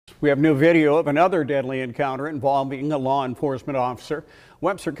We have new video of another deadly encounter involving a law enforcement officer.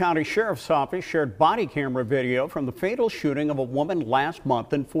 Webster County Sheriff's Office shared body camera video from the fatal shooting of a woman last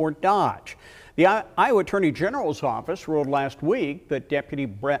month in Fort Dodge. The Iowa Attorney General's office ruled last week that Deputy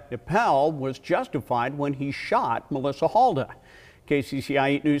Brett DePel was justified when he shot Melissa Halda. KCCI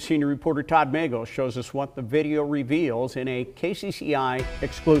 8 News senior reporter Todd Magos shows us what the video reveals in a KCCI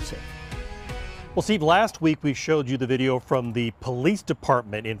exclusive. Well, Steve, last week we showed you the video from the police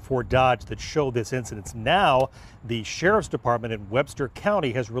department in Fort Dodge that showed this incident. Now, the sheriff's department in Webster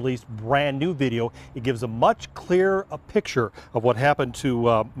County has released brand new video. It gives a much clearer picture of what happened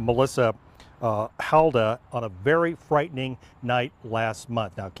to Melissa Halda on a very frightening night last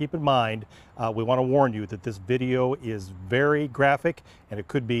month. Now, keep in mind, we want to warn you that this video is very graphic and it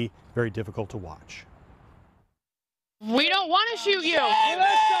could be very difficult to watch. We don't want to shoot you. Melissa,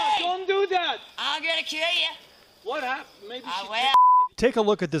 don't do that. I'm gonna kill you. What happened? Maybe I she will. Take a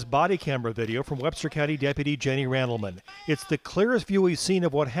look at this body camera video from Webster County Deputy Jenny Randleman. It's the clearest view we've seen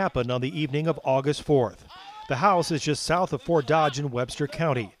of what happened on the evening of August 4th. The house is just south of Fort Dodge in Webster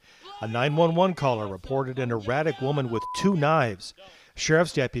County. A 911 caller reported an erratic woman with 2 knives.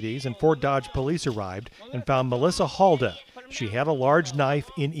 Sheriff's deputies and Fort Dodge police arrived and found Melissa Halda. She had a large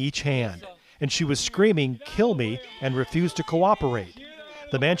knife in each hand, and she was screaming, "Kill me," and refused to cooperate.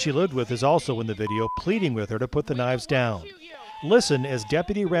 The man she lived with is also in the video, pleading with her to put the knives down. Listen as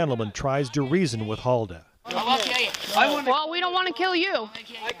Deputy Randleman tries to reason with Halda. I will kill you. Well, we don't want to kill you.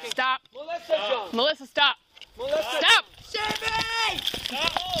 Stop. Melissa, John. Melissa, stop. Melissa. Stop.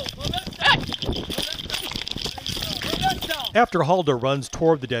 After Halda runs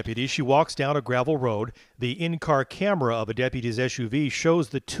toward the deputy, she walks down a gravel road. The in-car camera of a deputy's SUV shows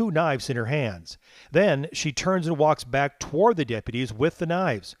the 2 knives in her hands. Then she turns and walks back toward the deputies with the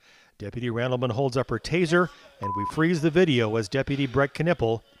knives. Deputy Randleman holds up her taser, and we freeze the video as Deputy Brett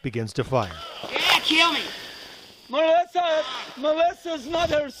Knippel begins to fire. Yeah, kill me. Melissa's not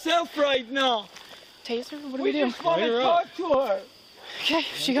herself right now. Taser, what do we do? Just want to talk to her. Okay,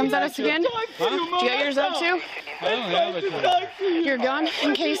 if she comes at us again. Do you got yours up too? I don't have it. Your gun,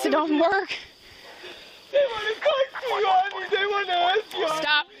 in case it don't work. They want to talk to you, honey. They want to ask you.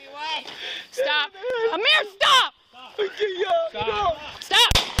 Stop. Stop. Amir, stop. No.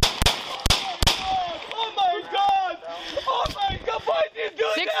 Stop. Oh my God! Oh my God! Why did you do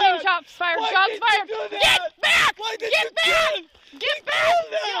 16 that? shots fired. Why Shots did you fired. do that? Get back. Why did Get you back. kill? Get back.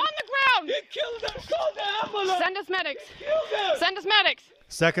 killed them. Get on the ground. He killed them. Call the ambulance. Send us medics. Kill them. Send us medics.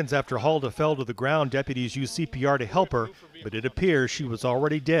 Seconds after Halda fell to the ground, deputies used CPR to help her, but it appears she was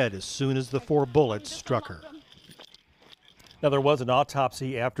already dead as soon as the 4 bullets struck her. Now, there was an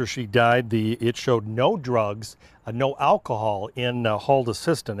autopsy after she died. It showed no drugs, no alcohol in Halda's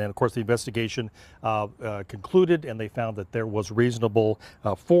system. And, of course, the investigation concluded, and they found that there was reasonable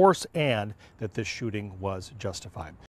force and that this shooting was justified.